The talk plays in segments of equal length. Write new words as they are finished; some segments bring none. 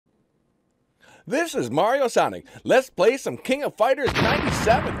This is Mario Sonic. Let's play some King of Fighters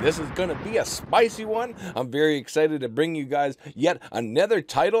 97. This is going to be a spicy one. I'm very excited to bring you guys yet another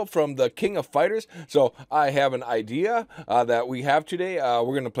title from the King of Fighters. So I have an idea that we have today.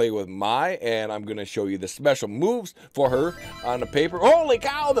 We're going to play with Mai, and I'm going to show you the special moves for her on the paper. Holy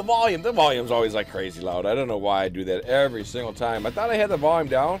cow, the volume. The volume's always like crazy loud. I don't know why I do that every single time. I thought I had the volume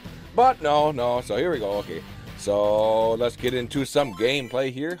down, but no. So here we go. Okay. So let's get into some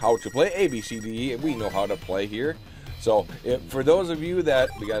gameplay here. How to play A, B, C, D, E. We know how to play here. So for those of you that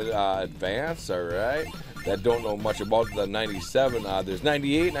we got advanced, all right, that don't know much about the 97, there's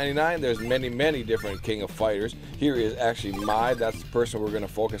 98, 99. There's many different King of Fighters. Here is actually Mai. That's the person we're gonna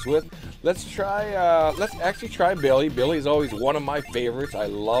focus with. Let's try. Let's actually try Billy. Billy's always one of my favorites. I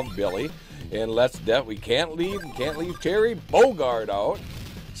love Billy. And we can't leave Terry Bogard out.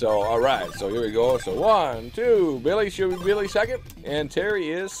 So, all right, so here we go. So 1, 2, Billy should be Billy second, and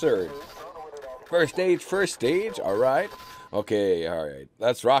Terry is third. First stage, all right. Okay, all right,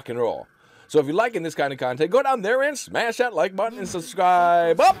 let's rock and roll. So if you're liking this kind of content, go down there and smash that like button and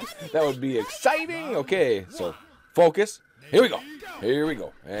subscribe up. That would be exciting. Okay, so focus. Here we go.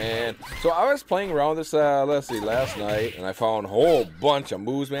 And so I was playing around this, let's see, last night, and I found a whole bunch of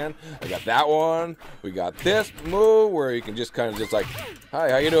moves, man. I got that one. We got this move where you can just kind of just like, hi,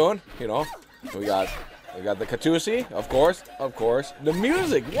 how you doing? You know, we got the Katusi, of course. The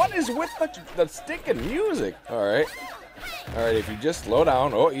music, what is with the stinking music? All right, if you just slow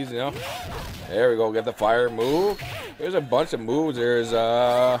down. Oh, easy now. There we go, get the fire move. There's a bunch of moves. There's,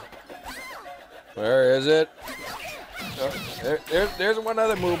 where is it? There's one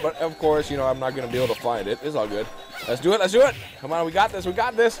other move, but of course, you know, I'm not going to be able to find it. It's all good. Let's do it. Come on, we got this.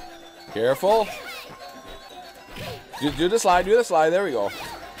 Careful. Do the slide. There we go.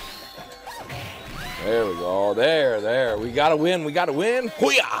 There. We got to win.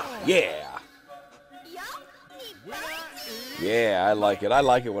 Hoo-yah! Yeah. Yeah, I like it. I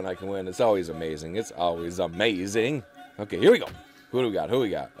like it when I can win. It's always amazing. Okay, here we go. Who do we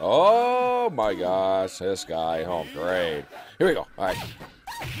got? Oh my gosh, this guy. Oh, great. Here we go. All right.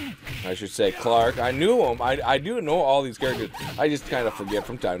 I should say Clark. I knew him. I do know all these characters. I just kind of forget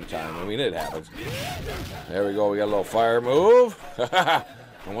from time to time. I mean, it happens. There we go. We got a little fire move. I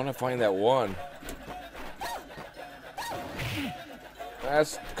want to find that one.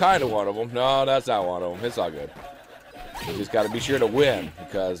 That's kind of one of them. No, that's not one of them. It's all good. We just got to be sure to win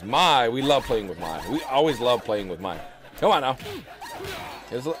because we love playing with Mai. We always love playing with Mai. Come on now.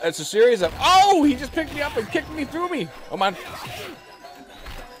 It's a series of... Oh, he just picked me up and kicked me through me. Come on.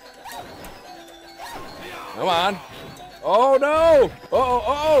 Oh, no.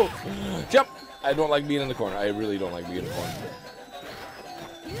 Oh. Jump. I don't like being in the corner. I really don't like being in the corner.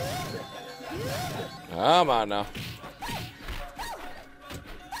 Come on now.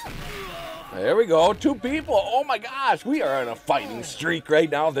 There we go. 2 people. Oh, my gosh. We are on a fighting streak right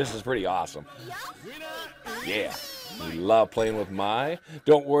now. This is pretty awesome. Yeah. We love playing with Mai.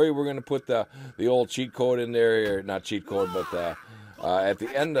 Don't worry, we're going to put the old cheat code in there. Or not cheat code, but at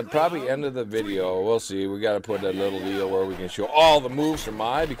the end of the video, we'll see. We got to put a little deal where we can show all the moves from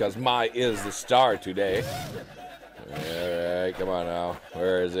Mai because Mai is the star today. All right, come on now.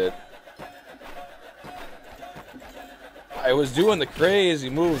 Where is it? I was doing the crazy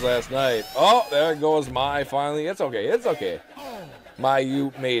moves last night. Oh, there goes Mai finally. It's okay. Mai,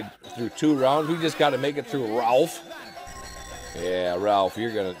 you made through 2 rounds. We just got to make it through Ralph. Yeah, Ralph,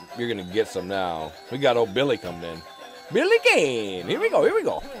 you're gonna get some now. We got old Billy coming in. Billy Kane. Here we go.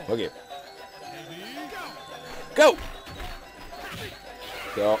 Okay. Go.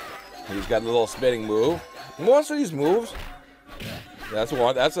 So he's got a little spinning move. Most of these moves. That's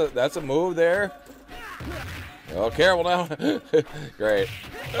one. That's a move there. Oh, careful now. Great.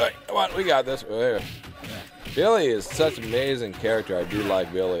 All right, come on, we got this. There. Billy is such an amazing character. I do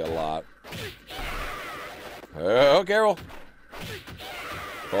like Billy a lot. Oh, careful.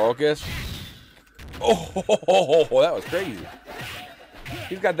 Focus. Oh, that was crazy.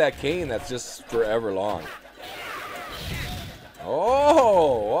 He's got that cane that's just forever long.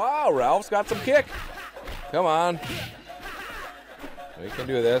 Oh, wow, Ralph's got some kick. Come on. We can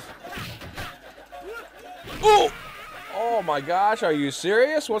do this. Oh! Oh my gosh, are you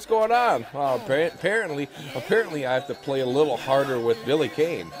serious? What's going on? Apparently I have to play a little harder with Billy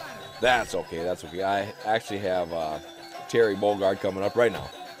Kane. That's okay. I actually have Terry Bogard coming up right now.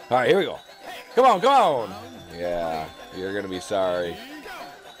 All right, here we go. Come on. Yeah, you're going to be sorry.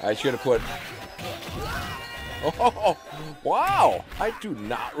 I should have put... Oh, wow. I do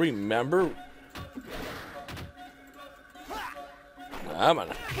not remember. Come on.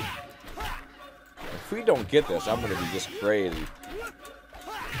 If we don't get this, I'm going to be just crazy.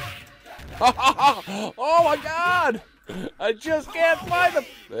 Oh my God! I just can't find them.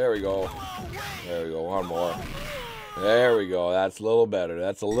 There we go. There we go. One more. There we go. That's a little better.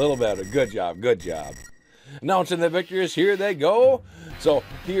 That's a little better. Good job. Good job. Announcing the victors. Here they go. So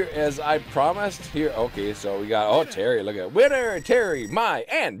here, as I promised, here. Okay, so we got, oh, Terry. Look at winner, Terry,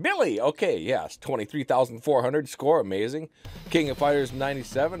 and Billy. Okay, yes, 23,400 score. Amazing. King of Fighters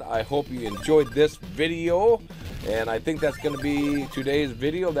 97. I hope you enjoyed this video. And I think that's going to be today's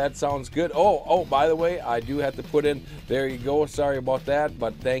video. That sounds good. Oh, by the way, I do have to put in, there you go. Sorry about that,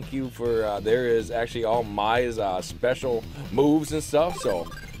 but thank you for, there is actually all my special moves and stuff. So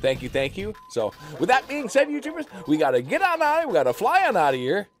thank you. So with that being said, YouTubers, we got to get on out of here. We got to fly on out of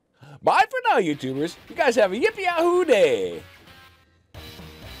here. Bye for now, YouTubers. You guys have a yippee-yahoo day.